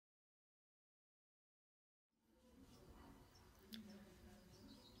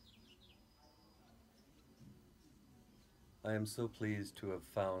I am so pleased to have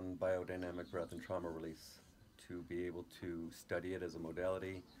found biodynamic breath and trauma release, to be able to study it as a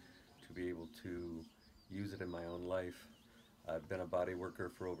modality, to be able to use it in my own life. I've been a body worker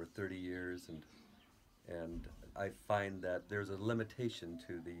for over 30 years, and I find that there's a limitation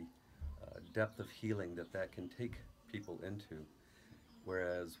to the depth of healing that can take people into.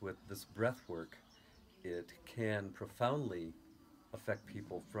 Whereas with this breath work, it can profoundly affect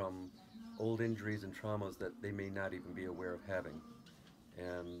people from old injuries and traumas that they may not even be aware of having.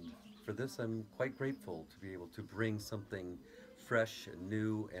 And for this, I'm quite grateful to be able to bring something fresh and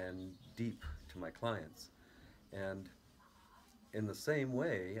new and deep to my clients. And in the same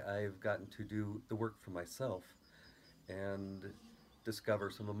way, I've gotten to do the work for myself and discover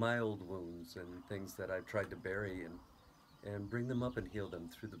some of my old wounds and things that I've tried to bury and bring them up and heal them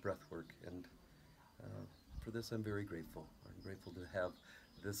through the breath work. And uh, for this, I'm very grateful. I'm grateful to have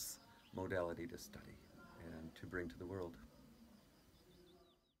this modality to study and to bring to the world.